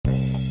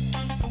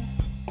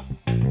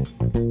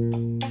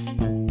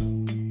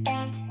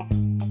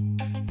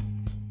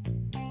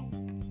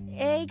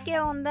Hey,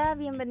 ¿qué onda?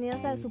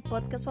 Bienvenidos a su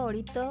podcast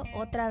favorito,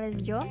 otra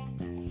vez yo.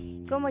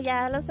 Como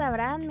ya lo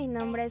sabrán, mi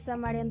nombre es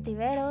Amaria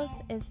Antiveros,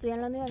 estudio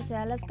en la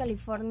Universidad de las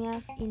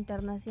Californias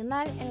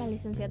Internacional en la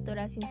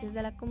licenciatura de Ciencias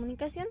de la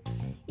Comunicación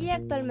y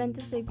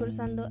actualmente estoy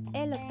cursando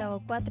el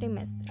 8º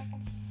cuatrimestre.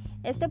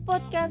 Este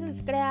podcast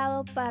es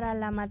creado para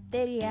la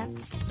materia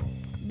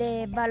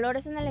de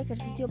Valores en el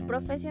Ejercicio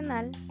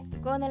Profesional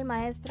con el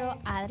maestro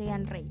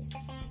Adrián Reyes.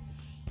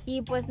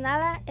 Y pues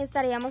nada,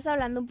 estaríamos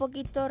hablando un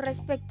poquito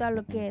respecto a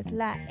lo que es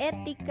la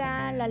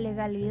ética, la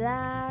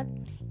legalidad,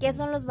 qué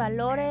son los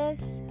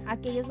valores,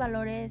 aquellos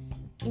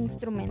valores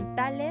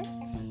instrumentales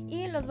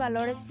y los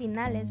valores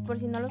finales. Por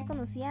si no los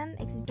conocían,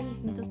 existen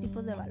distintos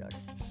tipos de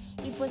valores.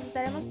 Y pues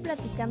estaremos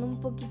platicando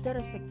un poquito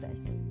respecto a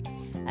eso.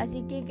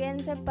 Así que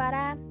quédense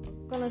para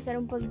conocer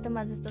un poquito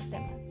más de estos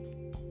temas.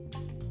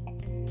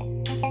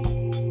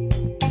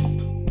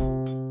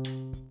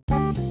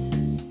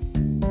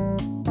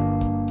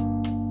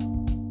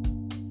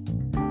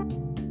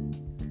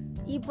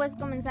 Y pues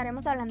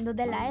comenzaremos hablando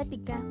de la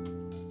ética.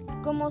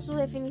 Como su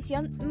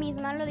definición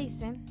misma lo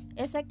dice,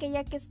 es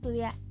aquella que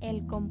estudia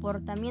el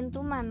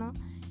comportamiento humano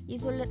y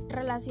su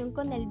relación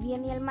con el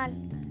bien y el mal,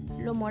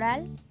 lo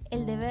moral,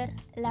 el deber,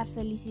 la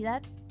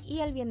felicidad y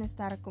el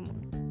bienestar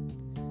común.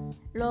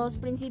 Los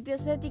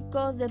principios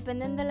éticos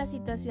dependen de la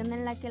situación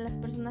en la que las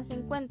personas se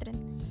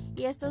encuentren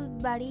y estos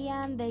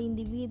varían de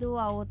individuo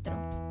a otro.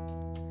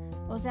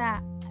 O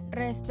sea,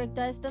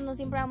 respecto a esto no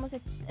siempre vamos a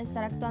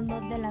estar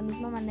actuando de la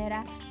misma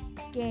manera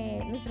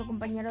que nuestro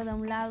compañero de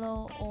un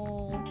lado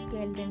o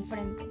que el de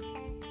enfrente.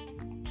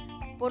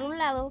 Por un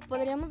lado,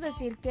 podríamos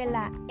decir que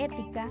la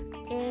ética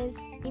es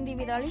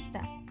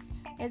individualista,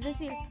 es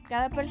decir,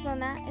 cada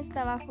persona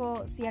está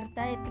bajo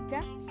cierta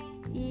ética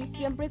y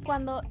siempre y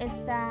cuando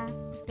esta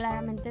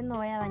claramente no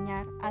vaya a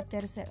dañar a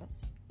terceros,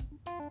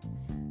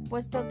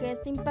 puesto que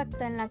esta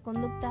impacta en la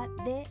conducta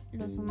de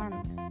los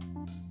humanos.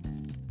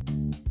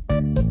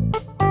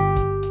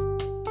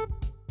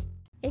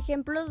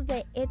 Ejemplos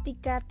de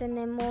ética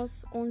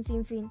tenemos un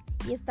sinfín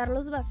y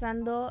estarlos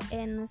basando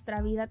en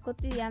nuestra vida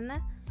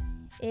cotidiana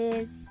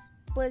es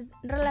pues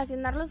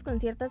relacionarlos con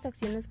ciertas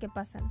acciones que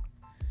pasan.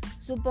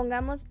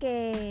 Supongamos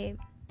que,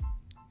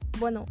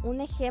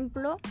 un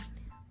ejemplo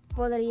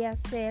podría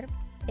ser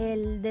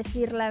el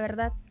decir la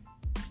verdad.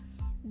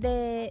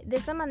 De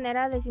esta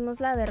manera decimos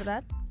la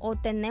verdad o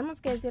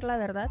tenemos que decir la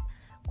verdad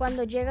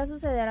cuando llega a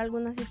suceder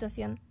alguna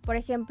situación. Por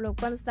ejemplo,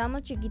 cuando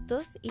estábamos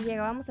chiquitos y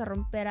llegábamos a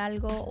romper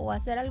algo o a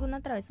hacer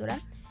alguna travesura,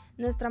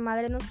 nuestra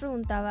madre nos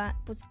preguntaba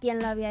pues quién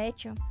lo había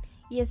hecho.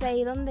 Y es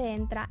ahí donde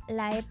entra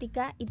la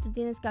ética y tú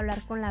tienes que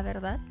hablar con la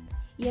verdad.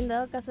 Y en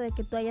dado caso de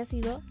que tú hayas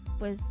sido,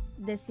 pues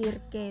decir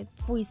que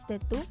fuiste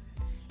tú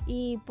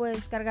y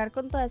pues cargar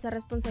con toda esa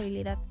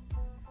responsabilidad.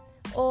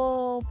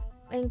 O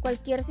en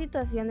cualquier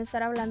situación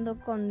estar hablando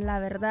con la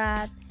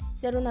verdad,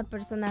 ser una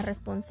persona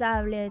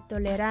responsable,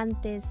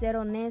 tolerante, ser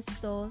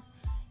honestos,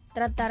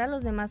 tratar a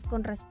los demás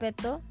con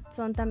respeto,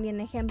 son también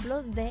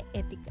ejemplos de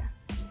ética.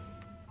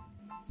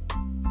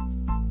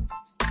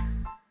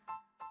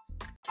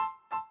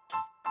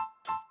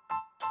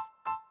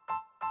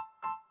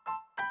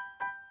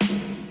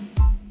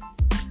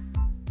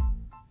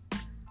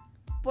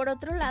 Por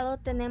otro lado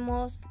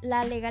tenemos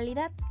la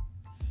legalidad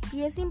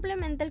y es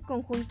simplemente el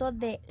conjunto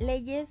de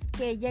leyes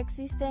que ya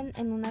existen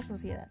en una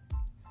sociedad.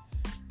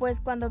 Pues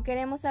cuando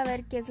queremos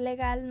saber qué es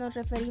legal nos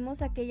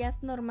referimos a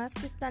aquellas normas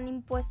que están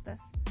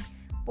impuestas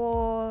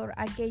por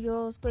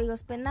aquellos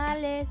códigos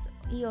penales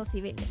y o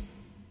civiles.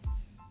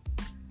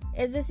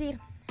 Es decir,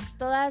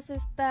 todas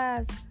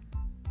estas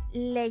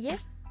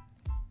leyes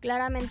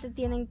claramente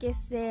tienen que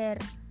ser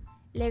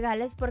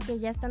legales porque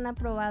ya están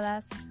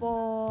aprobadas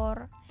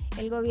por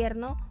el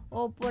gobierno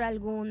o por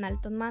algún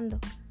alto mando.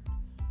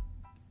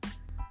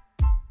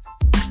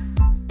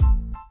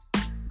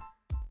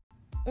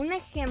 Un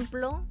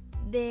ejemplo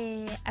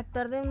de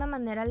actuar de una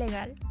manera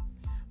legal,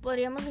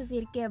 podríamos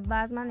decir que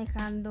vas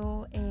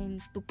manejando en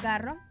tu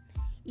carro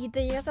y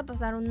te llegas a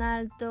pasar un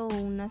alto,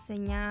 una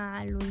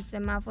señal, un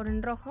semáforo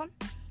en rojo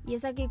y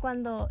es aquí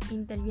cuando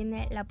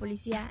interviene la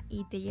policía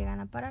y te llegan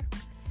a parar.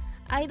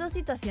 Hay dos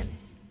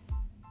situaciones: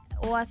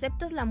 o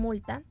aceptas la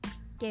multa,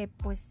 que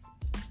pues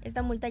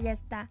esta multa ya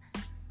está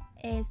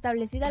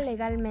establecida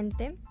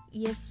legalmente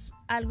y es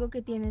algo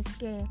que tienes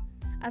que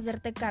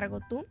hacerte cargo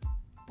tú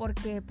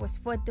porque pues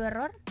fue tu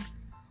error,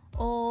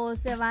 o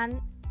se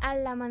van a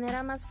la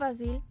manera más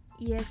fácil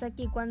y es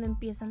aquí cuando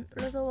empiezan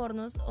los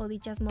sobornos o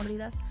dichas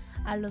mordidas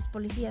a los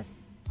policías.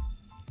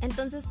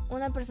 Entonces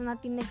una persona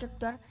tiene que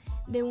actuar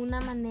de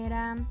una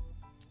manera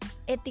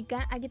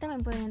ética, aquí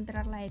también puede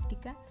entrar la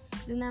ética,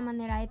 de una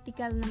manera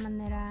ética, de una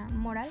manera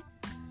moral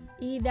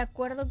y de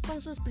acuerdo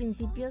con sus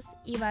principios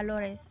y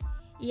valores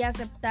y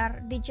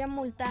aceptar dicha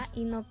multa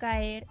y no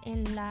caer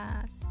en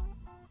las...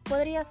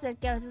 Podría ser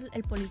que a veces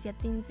el policía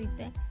te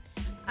incite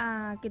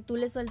a que tú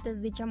le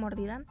sueltes dicha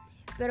mordida,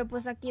 pero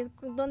pues aquí es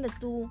donde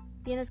tú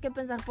tienes que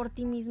pensar por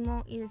ti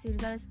mismo y decir,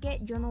 ¿sabes qué?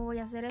 Yo no voy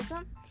a hacer eso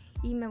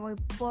y me voy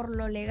por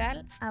lo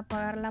legal a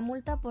pagar la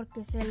multa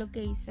porque sé lo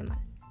que hice mal.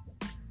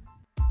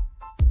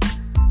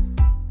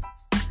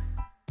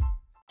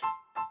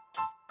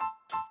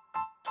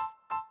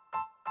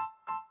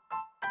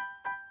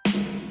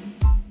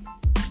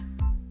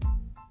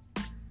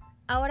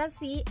 Ahora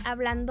sí,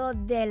 hablando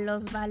de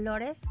los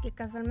valores, que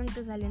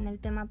casualmente salió en el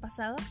tema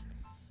pasado,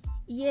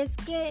 y es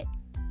que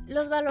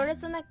los valores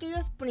son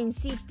aquellos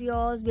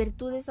principios,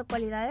 virtudes o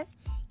cualidades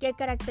que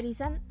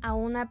caracterizan a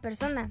una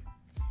persona.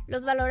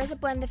 Los valores se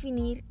pueden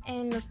definir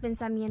en los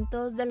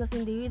pensamientos de los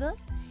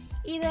individuos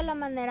y de la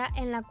manera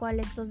en la cual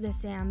estos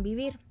desean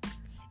vivir.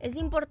 Es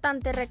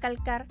importante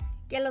recalcar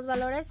que los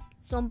valores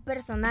son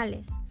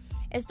personales.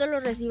 Esto lo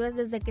recibes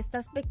desde que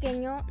estás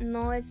pequeño,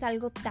 no es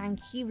algo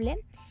tangible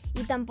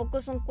y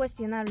tampoco son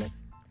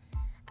cuestionables.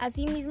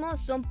 Asimismo,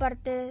 son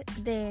parte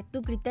de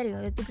tu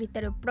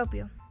criterio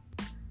propio.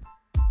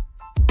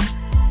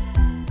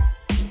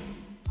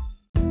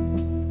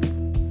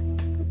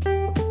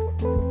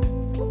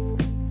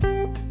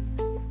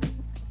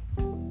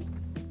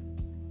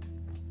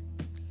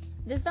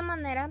 De esta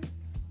manera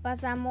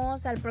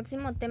pasamos al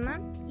próximo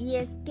tema, y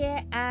es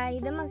que hay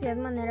demasiadas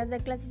maneras de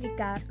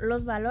clasificar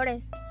los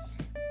valores.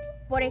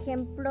 Por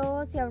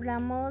ejemplo, si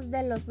hablamos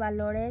de los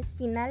valores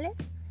finales,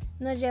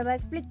 nos lleva a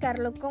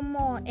explicarlo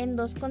como en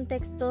dos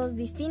contextos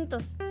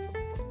distintos,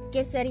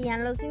 que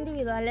serían los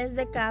individuales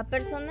de cada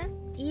persona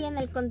y en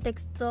el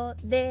contexto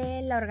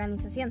de la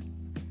organización.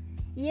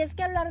 Y es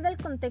que hablar del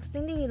contexto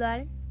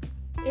individual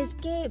es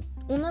que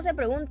uno se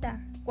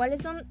pregunta,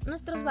 ¿cuáles son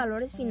nuestros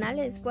valores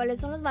finales?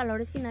 ¿Cuáles son los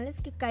valores finales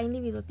que cada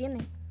individuo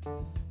tiene?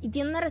 Y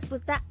tiene una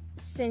respuesta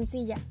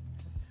sencilla,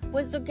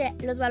 puesto que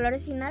los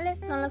valores finales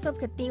son los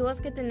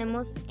objetivos que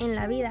tenemos en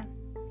la vida.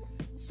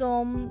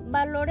 Son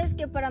valores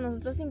que para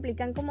nosotros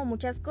implican como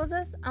muchas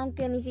cosas,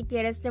 aunque ni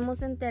siquiera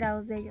estemos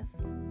enterados de ellos.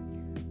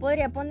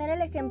 Podría poner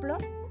el ejemplo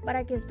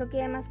para que esto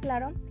quede más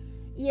claro,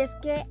 y es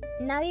que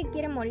nadie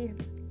quiere morir.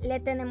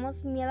 Le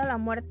tenemos miedo a la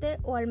muerte,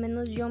 o al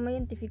menos yo me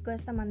identifico de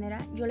esta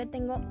manera. Yo le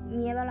tengo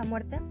miedo a la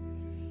muerte.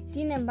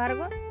 Sin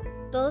embargo,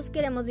 todos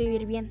queremos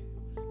vivir bien,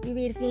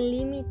 vivir sin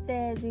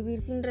límites,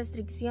 vivir sin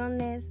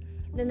restricciones,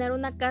 tener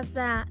una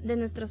casa de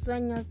nuestros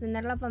sueños,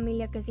 tener la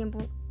familia que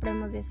siempre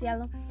hemos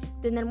deseado,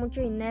 tener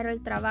mucho dinero,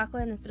 el trabajo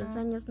de nuestros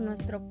sueños,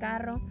 nuestro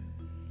carro.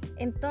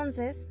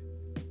 Entonces,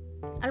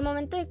 al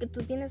momento de que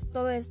tú tienes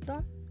todo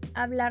esto,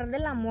 hablar de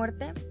la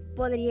muerte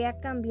podría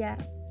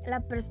cambiar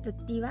la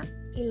perspectiva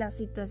y la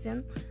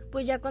situación,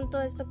 pues ya con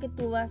todo esto que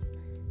tú vas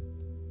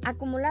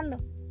acumulando,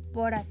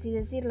 por así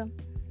decirlo.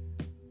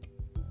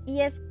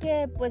 Y es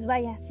que, pues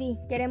vaya, sí,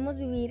 queremos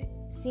vivir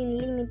sin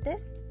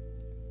límites,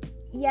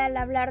 y al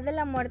hablar de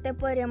la muerte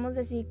podríamos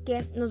decir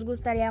que nos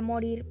gustaría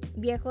morir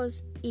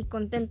viejos y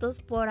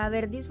contentos por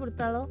haber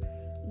disfrutado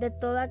de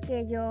todo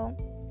aquello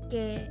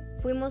que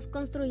fuimos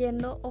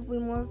construyendo o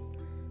fuimos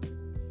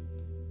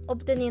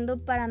obteniendo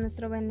para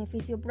nuestro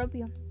beneficio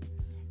propio.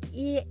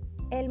 Y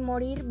el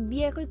morir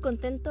viejo y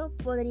contento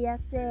podría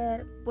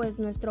ser pues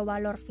nuestro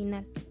valor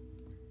final.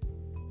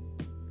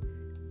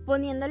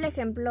 Poniendo el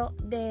ejemplo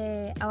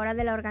de ahora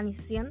de la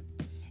organización,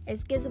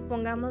 es que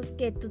supongamos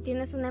que tú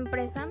tienes una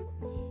empresa,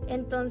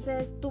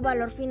 entonces tu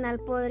valor final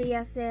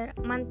podría ser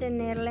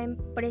mantener la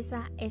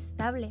empresa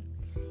estable.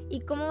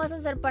 ¿Y cómo vas a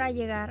hacer para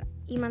llegar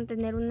y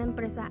mantener una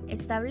empresa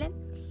estable?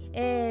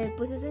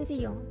 Pues es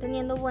sencillo,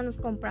 teniendo buenos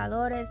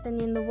compradores,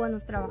 teniendo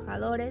buenos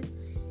trabajadores,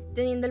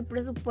 teniendo el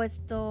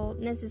presupuesto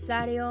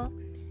necesario,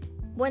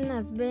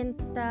 buenas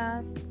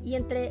ventas y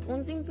entre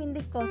un sinfín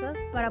de cosas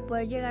para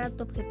poder llegar a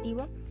tu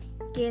objetivo,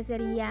 que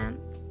sería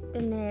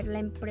tener la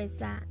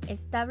empresa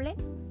estable,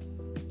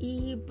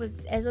 y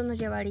pues eso nos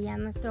llevaría a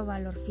nuestro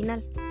valor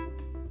final.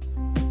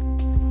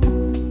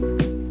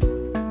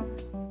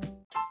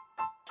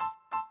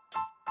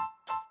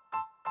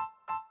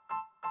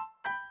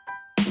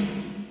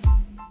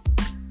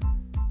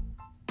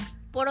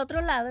 Por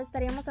otro lado,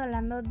 estaríamos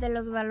hablando de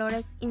los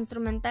valores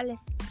instrumentales,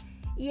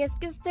 y es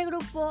que este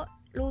grupo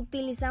lo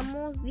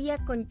utilizamos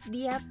día con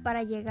día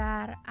para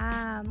llegar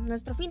a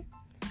nuestro fin,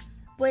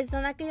 pues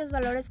son aquellos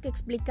valores que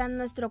explican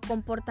nuestro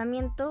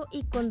comportamiento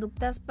y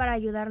conductas para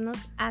ayudarnos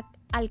a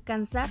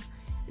alcanzar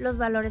los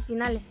valores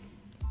finales.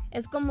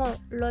 Es como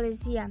lo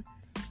decía,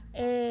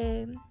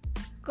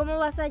 ¿cómo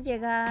vas a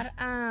llegar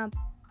a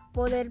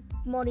poder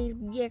morir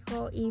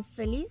viejo y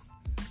feliz?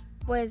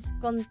 Pues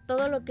con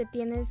todo lo que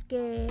tienes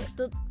que,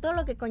 todo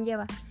lo que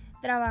conlleva,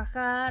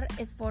 trabajar,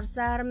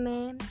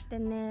 esforzarme,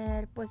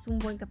 tener pues un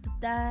buen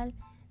capital,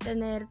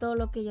 tener todo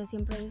lo que yo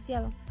siempre he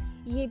deseado.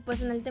 Y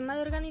pues en el tema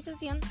de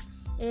organización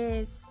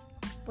es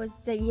pues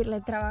seguirle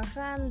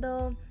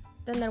trabajando,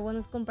 tener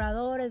buenos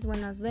compradores,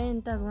 buenas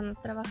ventas, buenos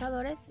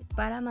trabajadores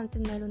para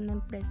mantener una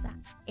empresa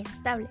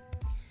estable.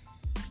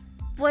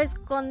 Pues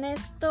con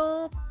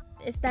esto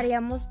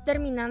estaríamos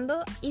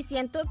terminando, y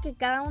siento que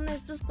cada uno de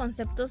estos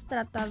conceptos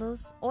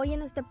tratados hoy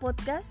en este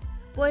podcast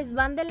pues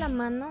van de la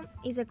mano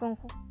y se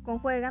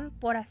conjuegan,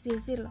 por así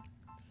decirlo.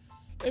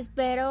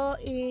 Espero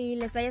y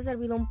les haya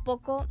servido un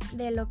poco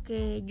de lo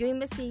que yo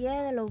investigué,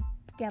 de lo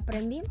que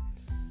aprendí,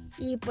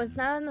 Y pues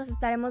nada, nos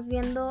estaremos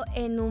viendo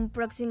en un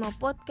próximo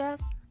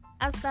podcast.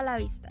 Hasta la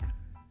vista.